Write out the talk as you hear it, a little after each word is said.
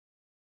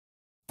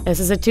This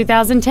is a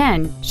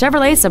 2010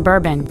 Chevrolet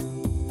Suburban.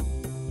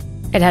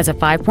 It has a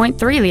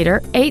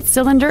 5.3-liter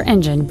 8-cylinder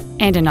engine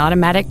and an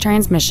automatic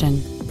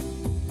transmission.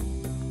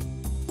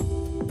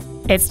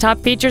 Its top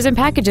features and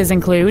packages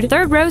include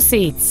third-row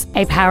seats,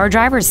 a power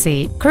driver's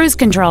seat, cruise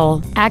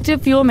control,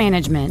 active fuel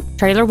management,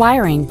 trailer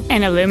wiring,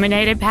 an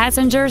illuminated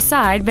passenger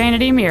side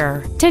vanity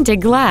mirror,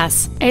 tinted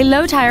glass, a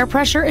low-tire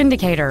pressure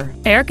indicator,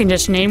 air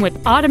conditioning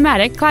with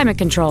automatic climate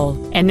control,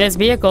 and this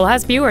vehicle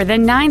has fewer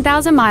than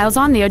 9,000 miles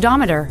on the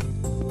odometer.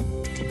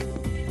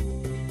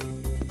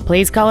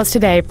 Please call us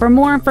today for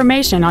more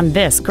information on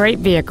this great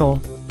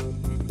vehicle.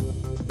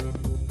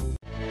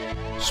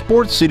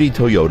 Sports City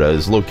Toyota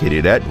is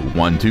located at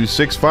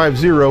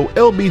 12650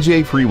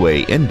 LBJ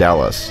Freeway in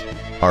Dallas.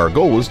 Our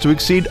goal is to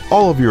exceed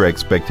all of your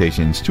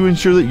expectations to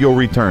ensure that you'll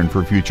return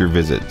for future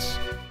visits.